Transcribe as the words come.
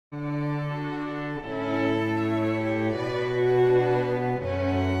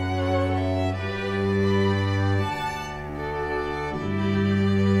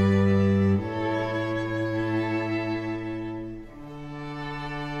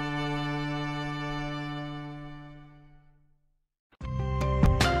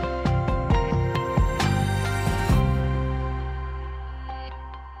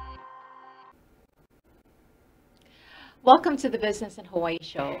Welcome to the Business in Hawaii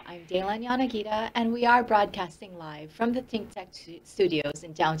show. I'm Dailyn Yanagida, and we are broadcasting live from the ThinkTech studios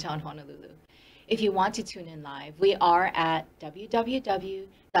in downtown Honolulu. If you want to tune in live, we are at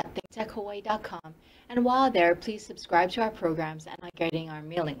www.thinktechhawaii.com, and while there, please subscribe to our programs and like getting our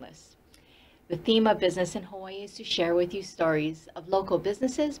mailing list. The theme of Business in Hawaii is to share with you stories of local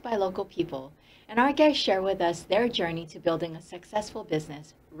businesses by local people, and our guests share with us their journey to building a successful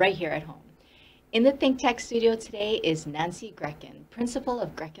business right here at home. In the ThinkTech studio today is Nancy Grekin, Principal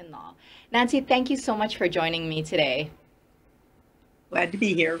of Grekin Law. Nancy, thank you so much for joining me today. Glad to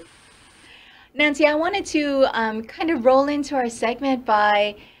be here. Nancy, I wanted to kind of roll into our segment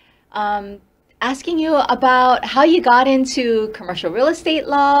by asking you about how you got into commercial real estate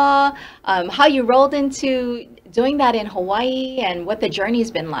law, how you rolled into doing that in Hawaii, and what the journey's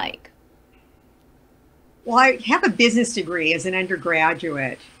been like. Well, I have a business degree as an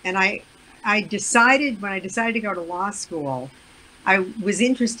undergraduate, and I decided when I decided to go to law school, I was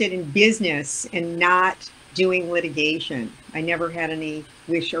interested in business and not doing litigation. I never had any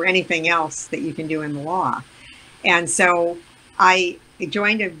wish or anything else that you can do in the law. And so I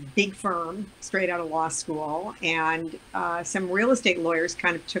joined a big firm straight out of law school, and some real estate lawyers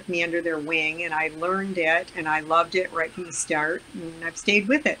kind of took me under their wing, and I learned it and I loved it right from the start, and I've stayed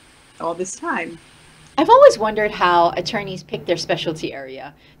with it all this time. I've always wondered how attorneys pick their specialty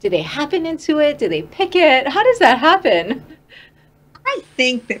area. Do they happen into it? Do they pick it? How does that happen? I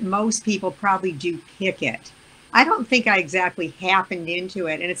think that most people probably do pick it. I don't think I exactly happened into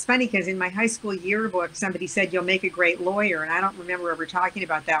it. And it's funny because in my high school yearbook, somebody said, "You'll make a great lawyer." And I don't remember ever talking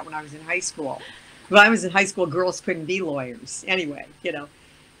about that when I was in high school. When I was in high school, girls couldn't be lawyers anyway, you know.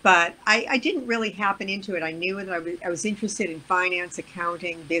 But I didn't really happen into it. I knew that I was interested in finance,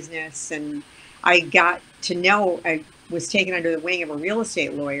 accounting, business, and I got to know I was taken under the wing of a real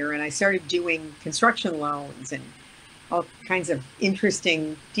estate lawyer, and I started doing construction loans and all kinds of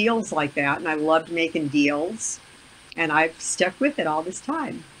interesting deals like that. And I loved making deals, and I've stuck with it all this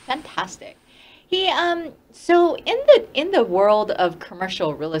time. Fantastic. So in the world of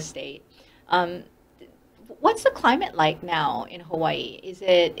commercial real estate, what's the climate like now in Hawaii? Is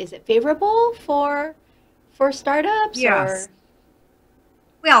it favorable for startups? Yes. Or?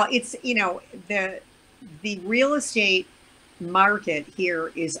 Well, it's, you know, the real estate market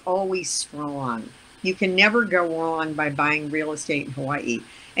here is always strong. You can never go wrong by buying real estate in Hawaii.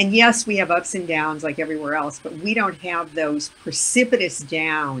 And yes, we have ups and downs like everywhere else, but we don't have those precipitous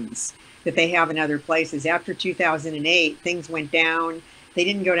downs that they have in other places. After 2008, things went down. They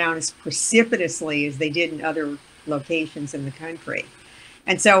didn't go down as precipitously as they did in other locations in the country.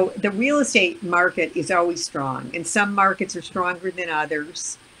 And so the real estate market is always strong, and some markets are stronger than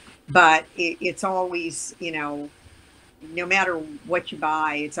others, but it's always, you know, no matter what you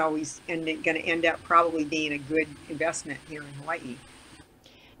buy, it's always going to end up probably being a good investment here in Hawaii.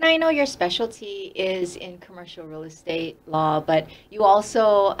 Now, I know your specialty is in commercial real estate law, but you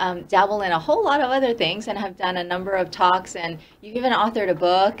also dabble in a whole lot of other things and have done a number of talks, and you've even authored a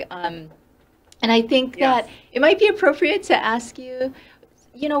book. And I think Yes. that it might be appropriate to ask you,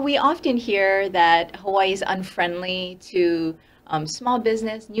 you know, we often hear that Hawaii is unfriendly to small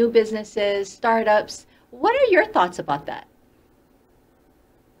business, new businesses, startups. What are your thoughts about that?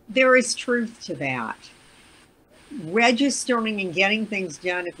 There is truth to that. Registering and getting things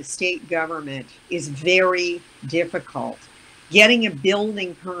done at the state government is very difficult. Getting a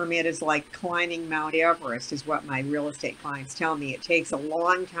building permit is like climbing Mount Everest, is what my real estate clients tell me. It takes a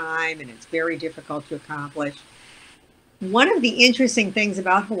long time and it's very difficult to accomplish. One of the interesting things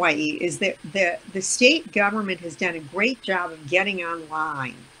about Hawaii is that the state government has done a great job of getting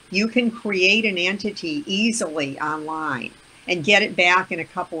online. You can create an entity easily online and get it back in a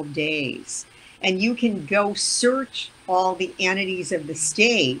couple of days. And you can go search all the entities of the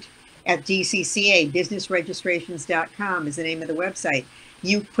state at DCCA, businessregistrations.com is the name of the website.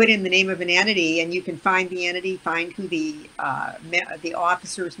 You put in the name of an entity and you can find the entity, find who the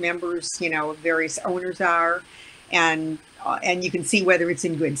officers, members, you know, various owners are. And you can see whether it's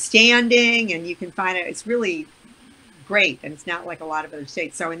in good standing, and you can find it. It's really great, and it's not like a lot of other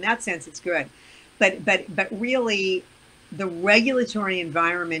states. So in that sense, it's good. But really, the regulatory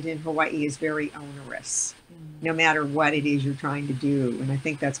environment in Hawaii is very onerous, no matter what it is you're trying to do. And I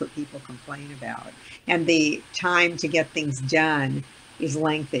think that's what people complain about. And the time to get things done is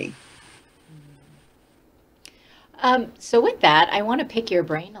lengthy. So with that, I want to pick your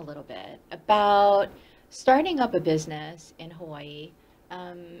brain a little bit about starting up a business in Hawaii,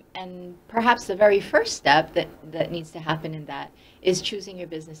 and perhaps the very first step that needs to happen in that is choosing your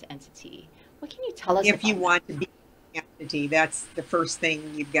business entity. What can you tell us about If you that? want to be an entity, that's the first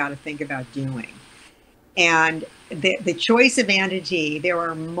thing you've got to think about doing. And the choice of entity, there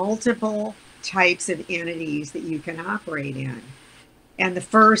are multiple types of entities that you can operate in. And the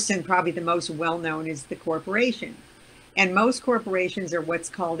first and probably the most well-known is the corporation. And most corporations are what's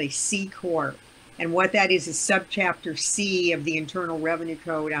called a C Corp. And what that is subchapter C of the Internal Revenue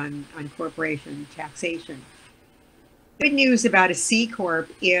Code on corporation taxation. Good news about a C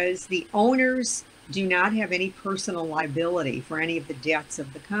Corp is the owners do not have any personal liability for any of the debts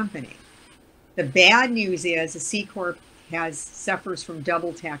of the company. The bad news is a C Corp suffers from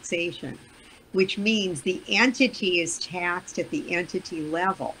double taxation, which means the entity is taxed at the entity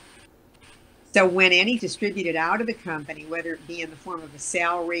level. So when any distributed out of the company, whether it be in the form of a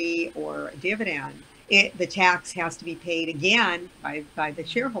salary or a dividend, the tax has to be paid again by the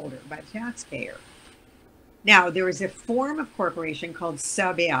shareholder, by the taxpayer. Now, there is a form of corporation called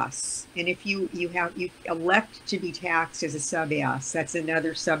Sub S, and if you elect to be taxed as a Sub S, that's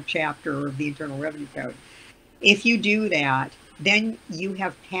another subchapter of the Internal Revenue Code. If you do that, then you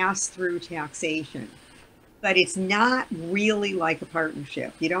have pass-through taxation. But it's not really like a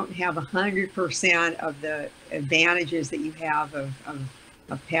partnership. You don't have 100% of the advantages that you have of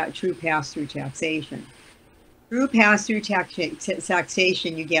true pass-through taxation. True pass-through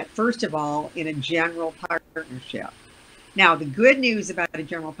taxation you get, first of all, in a general partnership. Now, the good news about a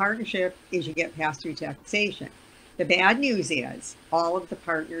general partnership is you get pass-through taxation. The bad news is all of the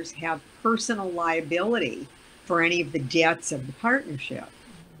partners have personal liability for any of the debts of the partnership.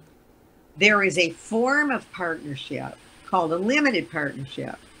 There is a form of partnership called a limited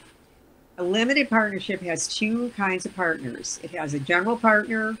partnership. A limited partnership has two kinds of partners. It has a general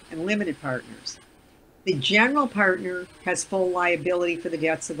partner and limited partners. The general partner has full liability for the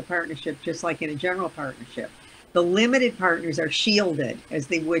debts of the partnership, just like in a general partnership. The limited partners are shielded, as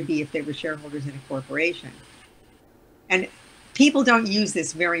they would be if they were shareholders in a corporation. And people don't use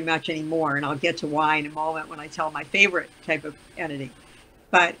this very much anymore, and I'll get to why in a moment when I tell my favorite type of entity.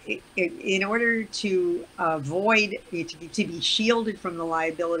 But in order to avoid, to be shielded from the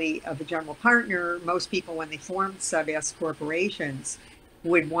liability of a general partner, most people, when they form sub-S corporations,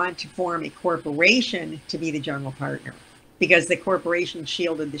 would want to form a corporation to be the general partner, because the corporation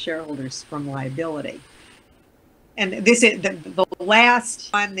shielded the shareholders from liability. And this is the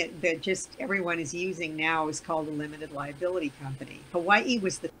last one that just everyone is using now is called a limited liability company. Hawaii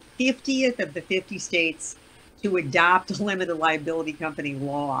was the 50th of the 50 states to adopt a limited liability company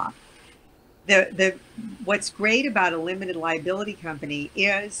law. What's great about a limited liability company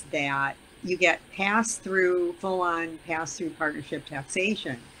is that you get pass-through, full-on pass-through partnership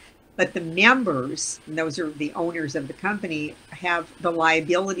taxation. But the members, and those are the owners of the company, have the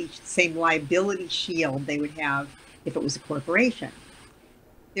liability, same liability shield they would have if it was a corporation.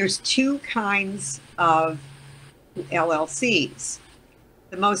 There's two kinds of LLCs.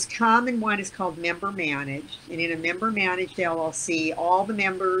 The most common one is called member managed, and in a member managed LLC, all the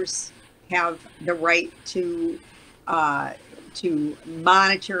members have the right to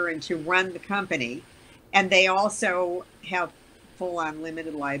monitor and to run the company, and they also have full-on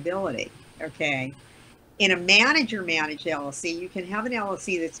limited liability. Okay. In a manager managed LLC, you can have an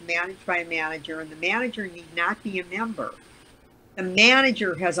LLC that's managed by a manager, and the manager need not be a member. The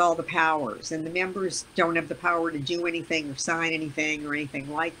manager has all the powers, and the members don't have the power to do anything or sign anything or anything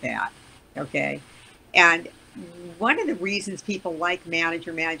like that. Okay. And one of the reasons people like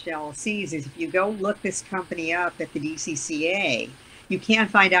manager managed LLCs is if you go look this company up at the DCCA, you can't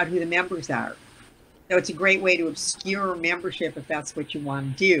find out who the members are. So it's a great way to obscure membership if that's what you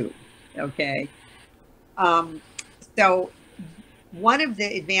want to do. Okay. So one of the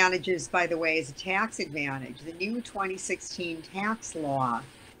advantages, by the way, is a tax advantage. The new 2016 tax law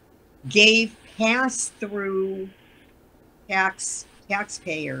gave pass-through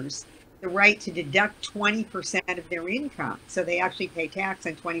taxpayers the right to deduct 20% of their income. So they actually pay tax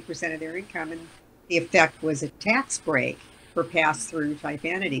on 20% of their income, and the effect was a tax break for pass-through type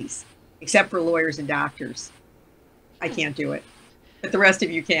entities, except for lawyers and doctors. I can't do it, but the rest of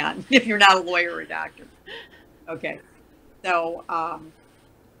you can if you're not a lawyer or a doctor. Okay. So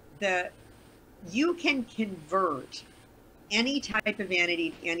you can convert any type of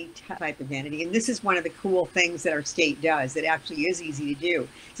entity to any type of entity. And this is one of the cool things that our state does. It actually is easy to do.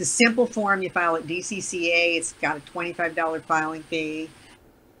 It's a simple form. You file at DCCA. It's got a $25 filing fee.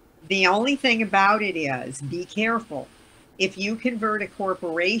 The only thing about it is, be careful. If you convert a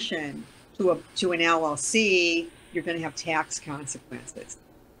corporation to an LLC, you're going to have tax consequences.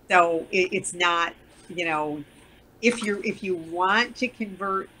 So it's not, you know, if you want to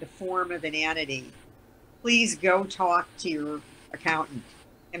convert the form of an entity, please go talk to your accountant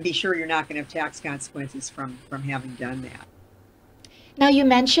and be sure you're not going to have tax consequences from having done that. Now, you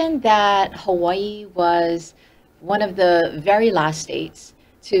mentioned that Hawaii was one of the very last states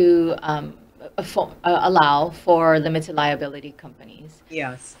to allow for limited liability companies.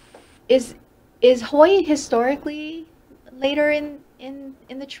 Yes. Is is Hawaii historically later in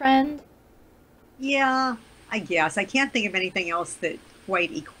the trend? Yeah, I guess. I can't think of anything else that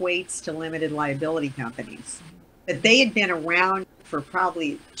quite equates to limited liability companies. But they had been around for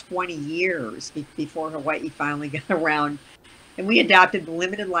probably 20 years before Hawaii finally got around. And we adopted the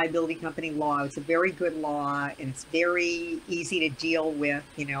limited liability company law. It's a very good law, and it's very easy to deal with.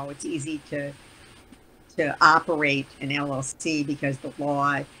 You know, it's easy to operate an LLC because the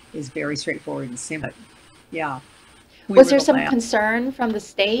law is very straightforward and simple. Yeah, we Was were there the some last. concern from the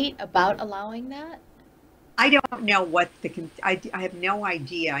state about allowing that? I don't know what I have no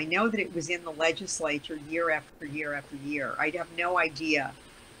idea. I know that it was in the legislature year after year after year. I have no idea.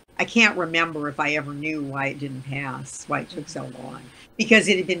 I can't remember if I ever knew why it didn't pass, why it took so long. Because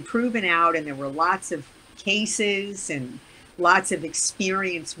it had been proven out and there were lots of cases and lots of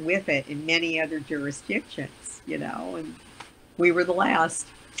experience with it in many other jurisdictions, you know, and we were the last.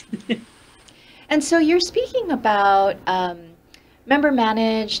 And so you're speaking about member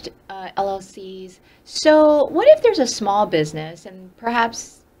managed LLCs. So what if there's a small business and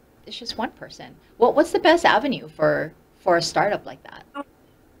perhaps it's just one person? What's the best avenue for a startup like that?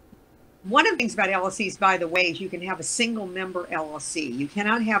 One of the things about LLCs, by the way, is you can have a single member LLC. You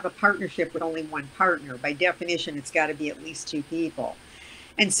cannot have a partnership with only one partner. By definition, it's got to be at least two people.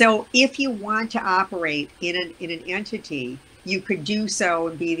 And so if you want to operate in an entity, you could do so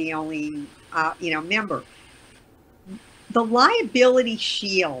and be the only member. The liability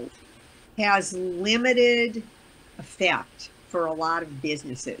shield has limited effect for a lot of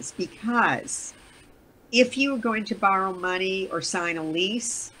businesses because if you're going to borrow money or sign a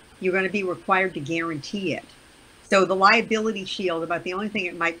lease, you're going to be required to guarantee it. So the liability shield, about the only thing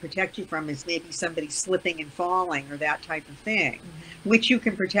it might protect you from is maybe somebody slipping and falling or that type of thing, which you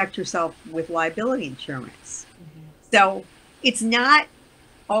can protect yourself with liability insurance. So it's not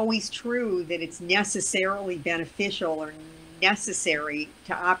always true that it's necessarily beneficial or necessary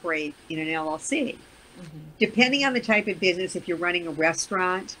to operate in an LLC. Depending on the type of business, if you're running a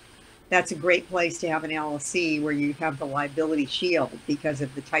restaurant, that's a great place to have an LLC where you have the liability shield because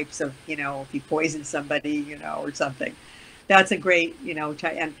of the types of, if you poison somebody, or something. That's a great,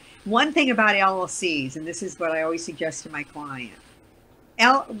 and one thing about LLCs, and this is what I always suggest to my client,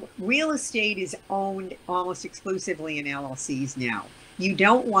 real estate is owned almost exclusively in LLCs now. You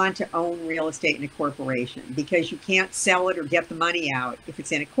don't want to own real estate in a corporation because you can't sell it or get the money out if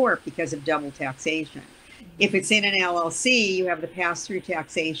it's in a corp because of double taxation. If it's in an LLC, you have the pass-through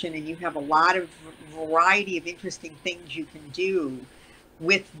taxation and you have a lot of variety of interesting things you can do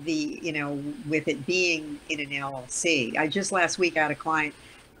with with it being in an LLC. I just last week had a client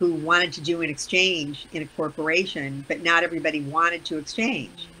who wanted to do an exchange in a corporation, but not everybody wanted to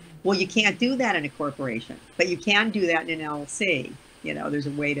exchange. Well, you can't do that in a corporation, but you can do that in an LLC. There's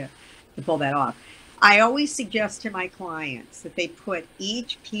a way to pull that off. I always suggest to my clients that they put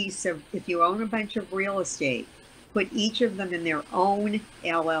each piece of, if you own a bunch of real estate, put each of them in their own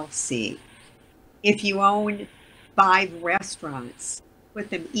LLC. If you own 5 restaurants,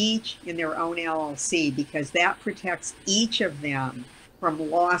 put them each in their own LLC because that protects each of them from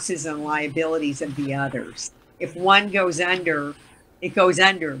losses and liabilities of the others. If one goes under, it goes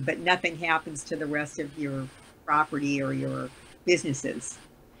under, but nothing happens to the rest of your property or your businesses.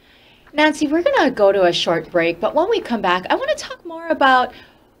 Nancy, we're going to go to a short break, but when we come back, I want to talk more about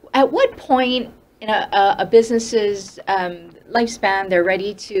at what point in a business's lifespan they're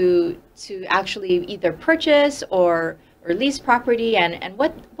ready to actually either purchase or lease property, and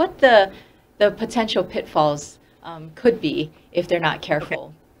what the potential pitfalls could be if they're not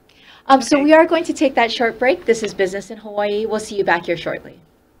careful. Okay. So we are going to take that short break. This is Business in Hawaii. We'll see you back here shortly.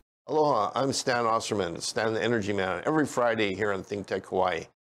 Aloha, I'm Stan Osserman, Stan the Energy Man, every Friday here on ThinkTech Hawaii.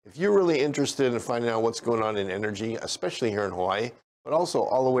 If you're really interested in finding out what's going on in energy, especially here in Hawaii, but also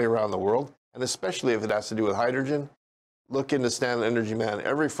all the way around the world, and especially if it has to do with hydrogen, look into Stan the Energy Man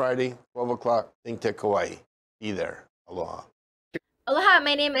every Friday, 12 o'clock, ThinkTech Hawaii. Be there. Aloha. Aloha,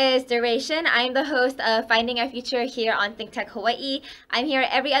 my name is Duration. I'm the host of Finding Our Future here on ThinkTech Hawaii. I'm here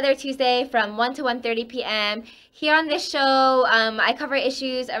every other Tuesday from 1 to 1:30 p.m. Here on this show, I cover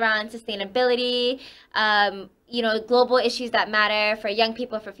issues around sustainability, global issues that matter for young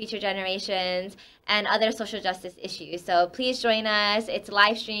people, for future generations, and other social justice issues. So please join us. It's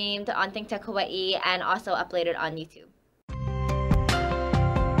live streamed on ThinkTech Hawaii and also uploaded on YouTube.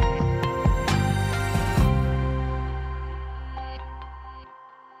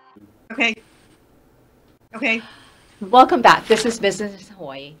 Okay. Welcome back. This is Business in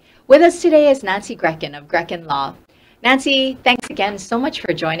Hawaii. With us today is Nancy Grekin of Grekin Law. Nancy, thanks again so much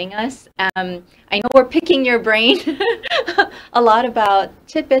for joining us. I know we're picking your brain a lot about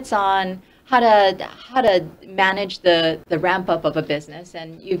tidbits on how to manage the ramp up of a business,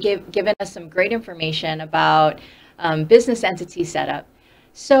 and you've given us some great information about business entity setup.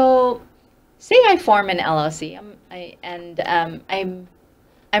 So, say I form an LLC,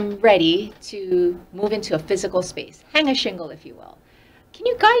 I'm ready to move into a physical space, hang a shingle, if you will. Can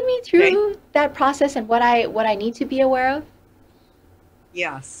you guide me through that process and what I need to be aware of?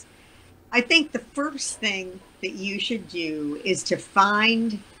 Yes. I think the first thing that you should do is to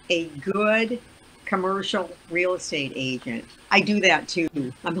find a good commercial real estate agent. I do that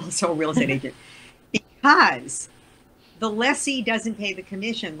too. I'm also a real estate agent because the lessee doesn't pay the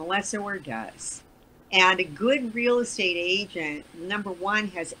commission, the lessor does. And a good real estate agent, number one,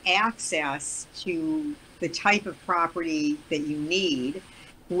 has access to the type of property that you need,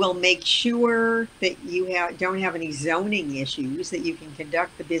 will make sure that you don't have any zoning issues, that you can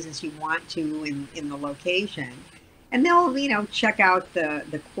conduct the business you want to in the location. And they'll, check out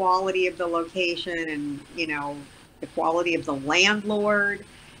the quality of the location and, the quality of the landlord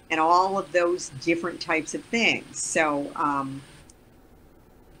and all of those different types of things. So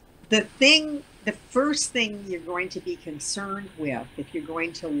the first thing you're going to be concerned with if you're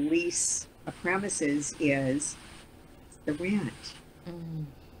going to lease a premises is the rent.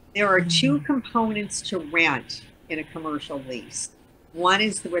 There are two components to rent in a commercial lease. One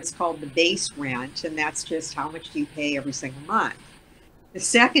is what's called the base rent, and that's just how much do you pay every single month. The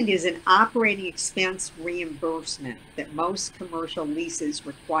second is an operating expense reimbursement that most commercial leases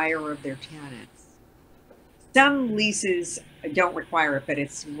require of their tenants. Some leases don't require it, but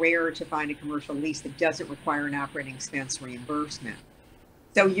it's rare to find a commercial lease that doesn't require an operating expense reimbursement.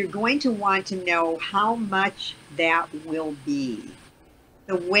 So you're going to want to know how much that will be.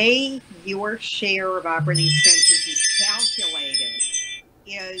 The way your share of operating expenses is calculated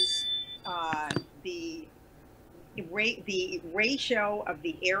is the ratio of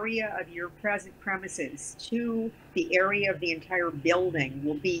the area of your present premises to the area of the entire building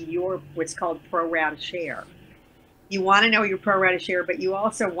will be your what's called pro rata share. You want to know your pro rata share, but you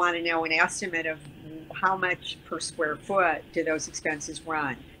also want to know an estimate of how much per square foot do those expenses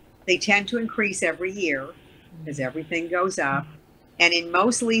run. They tend to increase every year as everything goes up. And in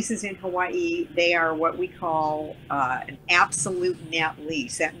most leases in Hawaii, they are what we call an absolute net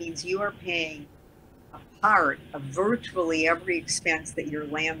lease. That means you are paying a part of virtually every expense that your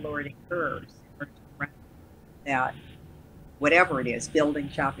landlord incurs. That, whatever it is, building,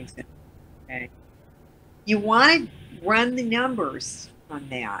 shopping center. Okay. You want to run the numbers on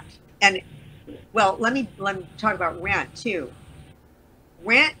that. And well, let me talk about rent too.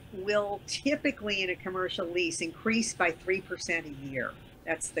 Rent will typically in a commercial lease increase by 3% a year.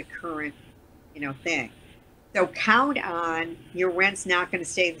 That's the current, thing. So count on your rent's not going to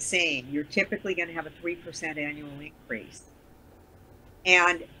stay the same. You're typically going to have a 3% annual increase.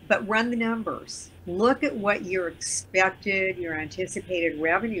 But run the numbers. Look at what your anticipated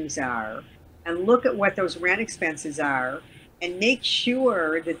revenues are, and look at what those rent expenses are, and make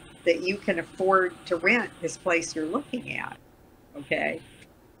sure that you can afford to rent this place you're looking at. Okay.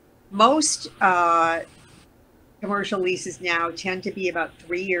 Most commercial leases now tend to be about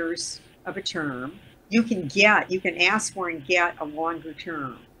 3 years of a term. You can ask for and get a longer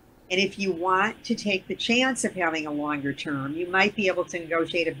term. And if you want to take the chance of having a longer term, you might be able to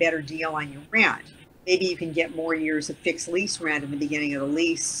negotiate a better deal on your rent. Maybe you can get more years of fixed lease rent in the beginning of the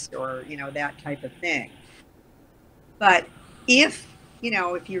lease, or, that type of thing. But if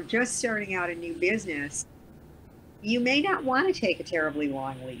you're just starting out a new business, you may not want to take a terribly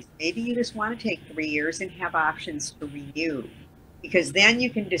long lease. Maybe you just want to take 3 years and have options to renew, because then you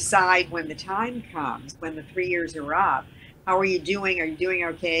can decide when the time comes, when the 3 years are up, how are you doing? Are you doing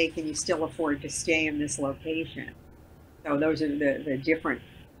okay? Can you still afford to stay in this location? So those are the different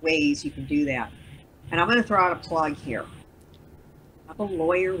ways you can do that. And I'm going to throw out a plug here. Have a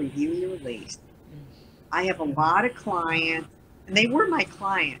lawyer review your lease. I have a lot of clients, and they were my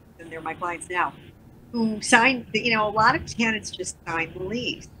clients, and they're my clients now, who signed, a lot of tenants just sign the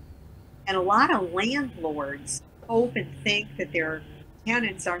lease. And a lot of landlords hope and think that their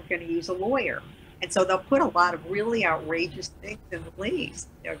tenants aren't going to use a lawyer. And so they'll put a lot of really outrageous things in the lease,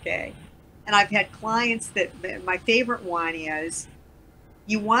 okay? And I've had clients that my favorite one is,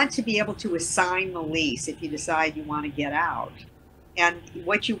 you want to be able to assign the lease if you decide you want to get out. And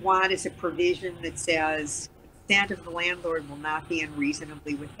what you want is a provision that says consent of the landlord will not be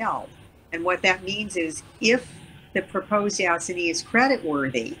unreasonably withheld. And what that means is, if the proposed assignee is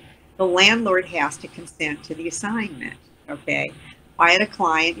creditworthy, the landlord has to consent to the assignment. Okay. I had a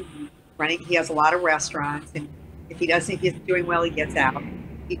client running, he has a lot of restaurants, and if he isn't doing well, he gets out.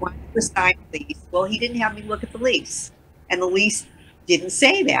 He wanted to assign a lease. Well, he didn't have me look at the lease. And the lease didn't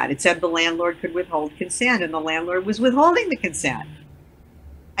say that. It said the landlord could withhold consent, and the landlord was withholding the consent.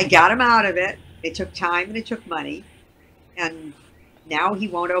 I got him out of it. It took time and it took money. And now he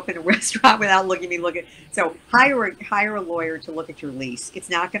won't open a restaurant without So hire a lawyer to look at your lease. It's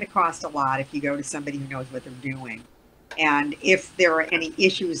not going to cost a lot if you go to somebody who knows what they're doing. And if there are any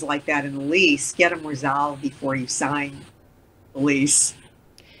issues like that in the lease, get them resolved before you sign the lease.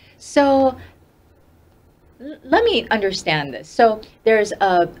 So let me understand this. So there's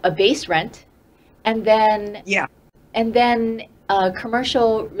a base rent, and then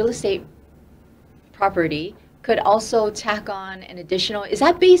commercial real estate property could also tack on an additional. Is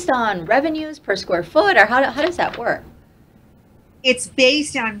that based on revenues per square foot, or how does that work? It's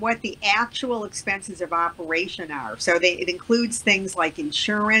based on what the actual expenses of operation are. So it includes things like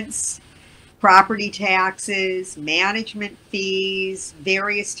insurance, property taxes, management fees,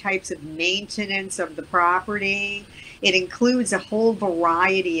 various types of maintenance of the property. It includes a whole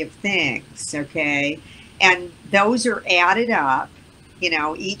variety of things, okay? And those are added up,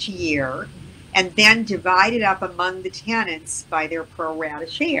 each year, and then divided up among the tenants by their pro rata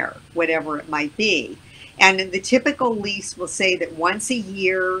share, whatever it might be. And the typical lease will say that once a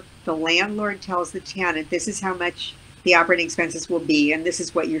year, the landlord tells the tenant, this is how much the operating expenses will be, and this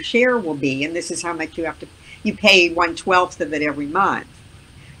is what your share will be, and this is how much you pay 1/12 of it every month.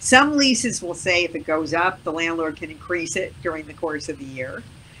 Some leases will say if it goes up, the landlord can increase it during the course of the year.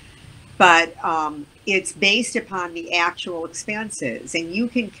 But it's based upon the actual expenses, and you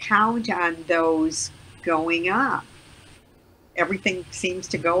can count on those going up. Everything seems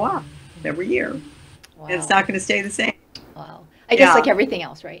to go up every year. Wow. And it's not going to stay the same. Wow. I guess like everything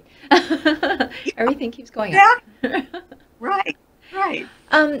else, right? Everything keeps going up. Right.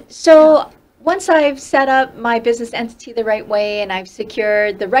 So once I've set up my business entity the right way and I've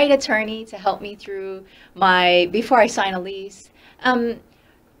secured the right attorney to help me through before I sign a lease,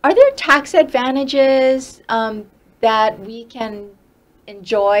 are there tax advantages that we can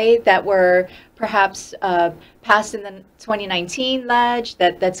enjoy that were perhaps passed in the 2019 ledge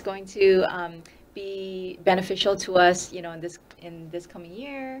that's going to be beneficial to us, in this coming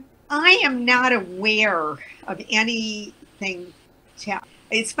year? I am not aware of anything.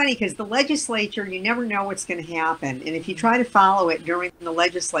 It's funny because the legislature, you never know what's going to happen, and if you try to follow it during the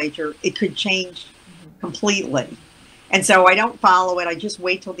legislature, it could change completely. And so I don't follow it. I just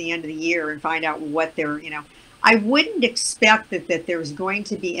wait till the end of the year and find out what they're, I wouldn't expect that there's going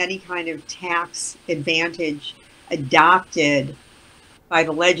to be any kind of tax advantage adopted by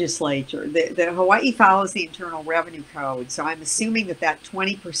the legislature. The Hawaii follows the Internal Revenue Code, so I'm assuming that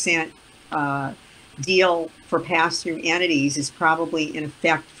 20% deal for pass-through entities is probably in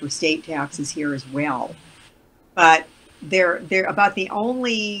effect for state taxes here as well. But they're about the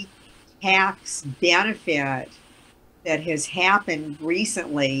only tax benefit that has happened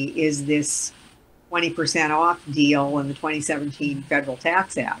recently is this 20% off deal in the 2017 Federal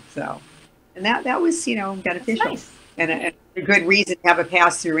Tax Act. So, and that was, beneficial. Nice. And a good reason to have a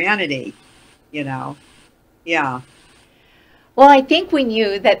pass-through entity, Yeah. Well, I think we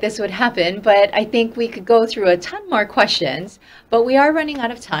knew that this would happen, but I think we could go through a ton more questions, but we are running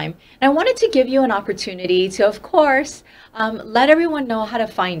out of time. And I wanted to give you an opportunity to, of course, let everyone know how to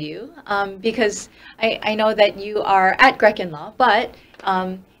find you, because I know that you are at Grekin Law, but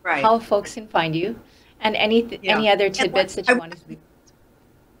how folks can find you, and any other tidbits that you want to speak.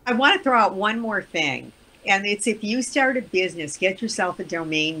 I want to throw out one more thing, and it's if you start a business, get yourself a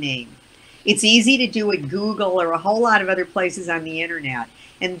domain name. It's easy to do at Google or a whole lot of other places on the internet.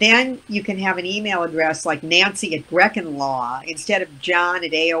 And then you can have an email address like Nancy at Grekin Law instead of John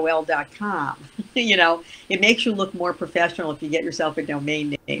at AOL.com. It makes you look more professional if you get yourself a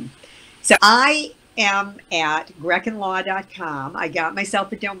domain name. So I am at GrekinLaw.com. I got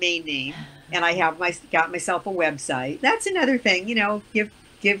myself a domain name, and I have got myself a website. That's another thing, give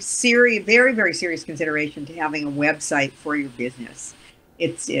very, very serious consideration to having a website for your business.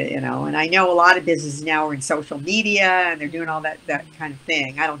 It's, and I know a lot of businesses now are in social media and they're doing all that kind of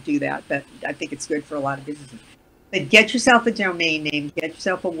thing. I don't do that, but I think it's good for a lot of businesses. But get yourself a domain name, get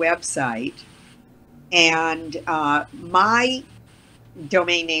yourself a website. And my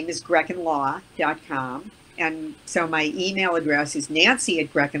domain name is GrekinLaw.com. And so my email address is Nancy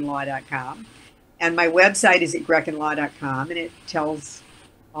at GrekinLaw.com. And my website is at GrekinLaw.com. And it tells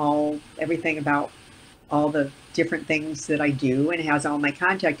everything about all the different things that I do and has all my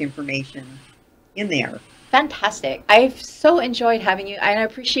contact information in there. Fantastic. I've so enjoyed having you, and I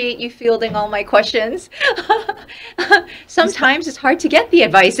appreciate you fielding all my questions. Sometimes it's hard to get the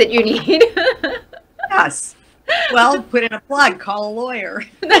advice that you need. Yes. Well, put in a plug, call a lawyer.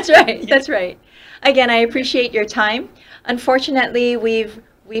 That's right. That's right. Again, I appreciate your time. Unfortunately, we've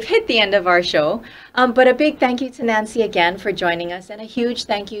hit the end of our show, but a big thank you to Nancy again for joining us, and a huge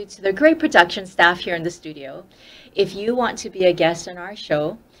thank you to the great production staff here in the studio. If you want to be a guest on our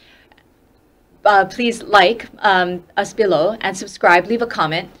show, please like us below and subscribe, leave a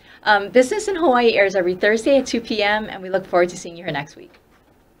comment. Business in Hawaii airs every Thursday at 2 p.m. and we look forward to seeing you here next week.